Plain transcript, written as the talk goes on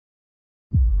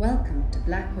Welcome to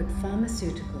Blackwood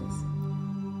Pharmaceuticals.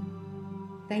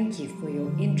 Thank you for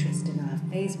your interest in our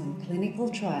Phase 1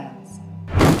 clinical trials.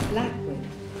 Blackwood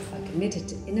are committed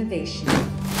to innovation.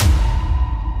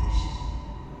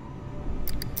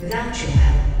 Without your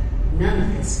help, none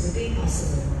of this would be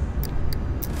possible.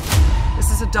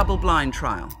 This is a double-blind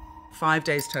trial, 5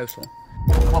 days total.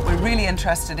 What we're really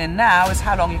interested in now is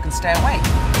how long you can stay awake.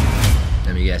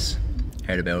 Let me guess.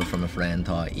 Heard about it from a friend,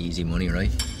 thought easy money,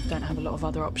 right? Don't have a lot of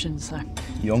other options, so...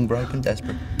 Young, broke and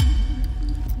desperate.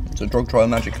 It's a drug trial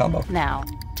magic combo. Now,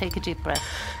 take a deep breath.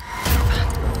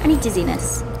 Any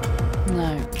dizziness?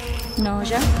 No.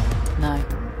 Nausea? No.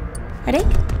 Headache?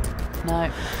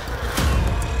 No.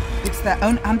 It's their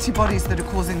own antibodies that are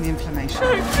causing the inflammation.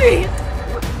 No, please!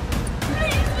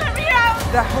 Please, let me out!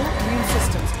 Their whole immune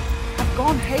systems have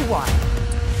gone haywire.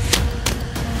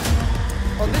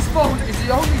 On this phone is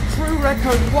the only true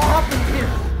record of what happened here.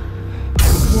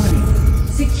 Warning,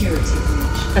 security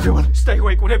breach. Everyone, stay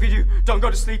awake. Whatever you do, don't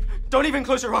go to sleep. Don't even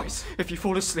close your eyes. If you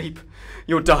fall asleep,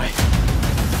 you'll die.